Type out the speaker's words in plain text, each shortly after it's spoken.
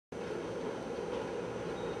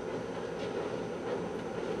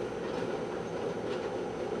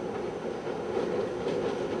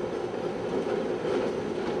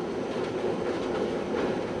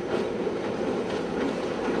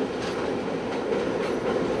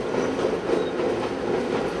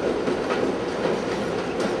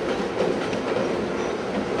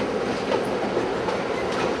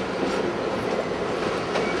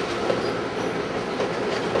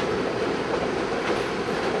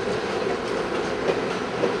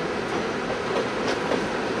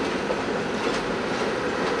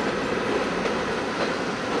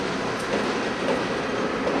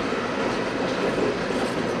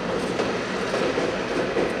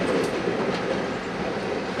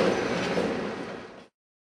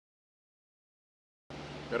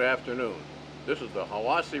Good afternoon. This is the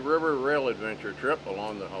Hiwassee River Rail Adventure trip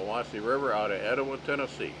along the Hiwassee River out of Etowah,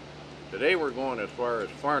 Tennessee. Today we're going as far as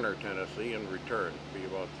Farner, Tennessee and return. It'll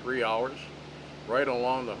be about 3 hours right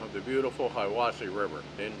along the beautiful Hiwassee River.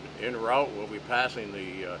 En route we'll be passing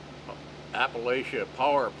the Appalachia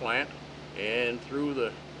Power Plant and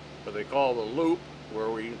through what they call the loop, where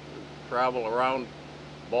we travel around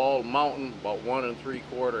Bald Mountain about 1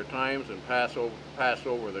 3/4 times and pass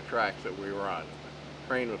over the tracks that we were on. If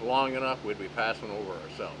the train was long enough, we'd be passing over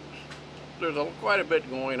ourselves. There's quite a bit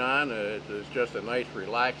going on. It's just a nice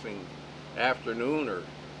relaxing afternoon, or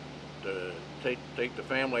to take the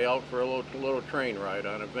family out for a little train ride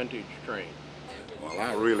on a vintage train. Well,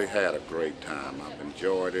 I really had a great time. I've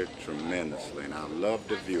enjoyed it tremendously, and I love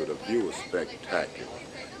the view. The view is spectacular.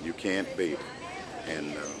 You can't beat it.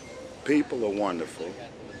 And people are wonderful.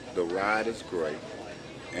 The ride is great.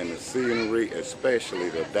 And the scenery, especially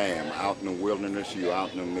the dam, out in the wilderness, you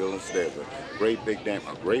out in the middle of there's a great big dam,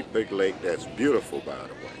 a great big lake that's beautiful, by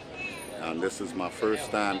the way. And this is my first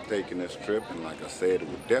time taking this trip, and like I said,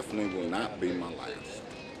 it definitely will not be my last.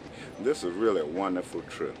 This is really a wonderful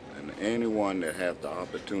trip, and anyone that has the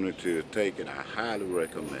opportunity to take it, I highly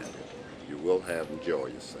recommend it. You will enjoy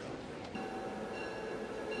yourself.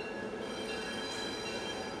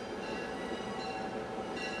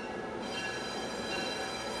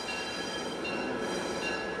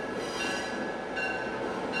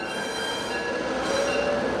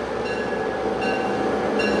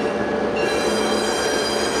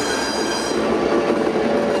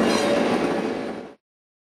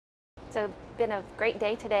 So it's been a great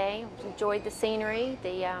day today. Enjoyed the scenery.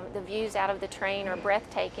 The views out of the train are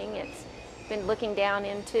breathtaking. It's been looking down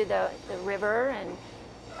into the river and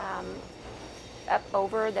up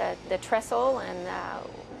over the trestle and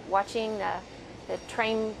watching the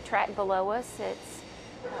train track below us.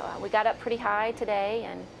 We got up pretty high today,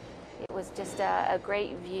 and it was just a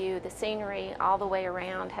great view. The scenery all the way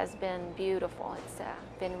around has been beautiful. It's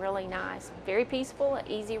been really nice. Very peaceful,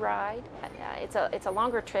 easy ride. It's a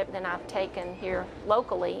longer trip than I've taken here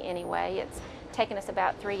locally anyway. It's taken us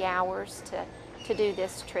about 3 hours to do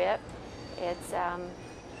this trip. It's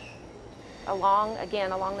along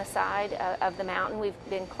the side of the mountain. We've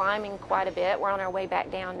been climbing quite a bit. We're on our way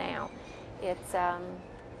back down now. It's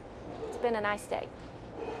been a nice day.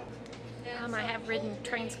 I have ridden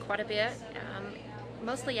trains quite a bit,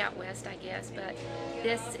 mostly out west, I guess, but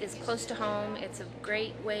this is close to home. It's a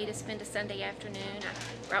great way to spend a Sunday afternoon.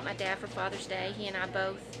 I brought my dad for Father's Day. He and I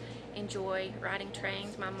both enjoy riding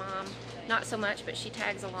trains. My mom, not so much, but she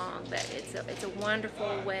tags along. But it's a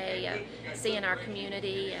wonderful way of seeing our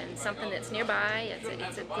community and something that's nearby.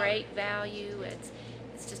 It's a great value.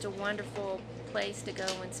 It's just a wonderful place to go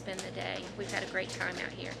and spend the day. We've had a great time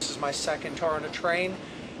out here. This is my second tour on a train.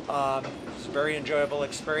 It's a very enjoyable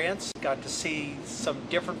experience. Got to see some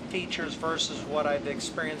different features versus what I've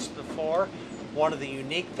experienced before. One of the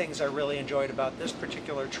unique things I really enjoyed about this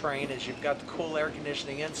particular train is you've got the cool air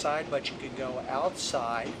conditioning inside, but you can go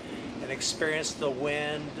outside and experience the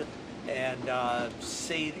wind and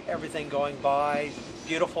see everything going by.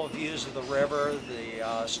 Beautiful views of the river,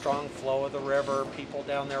 the strong flow of the river, people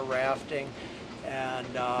down there rafting, and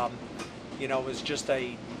you know, it was just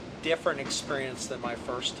a different experience than my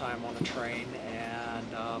first time on a train,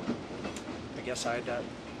 and I guess I'd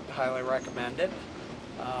highly recommend it.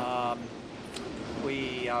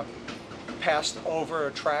 We passed over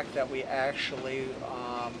a track that we actually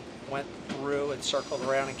went through and circled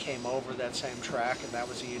around and came over that same track, and that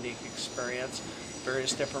was a unique experience.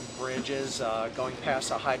 Various different bridges, going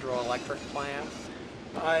past a hydroelectric plant.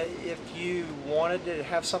 If you wanted to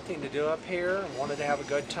have something to do up here and wanted to have a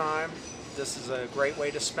good time, this is a great way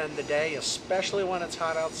to spend the day, especially when it's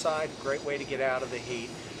hot outside. Great way to get out of the heat,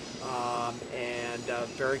 and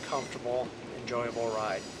very comfortable, enjoyable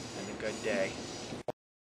ride, and a good day.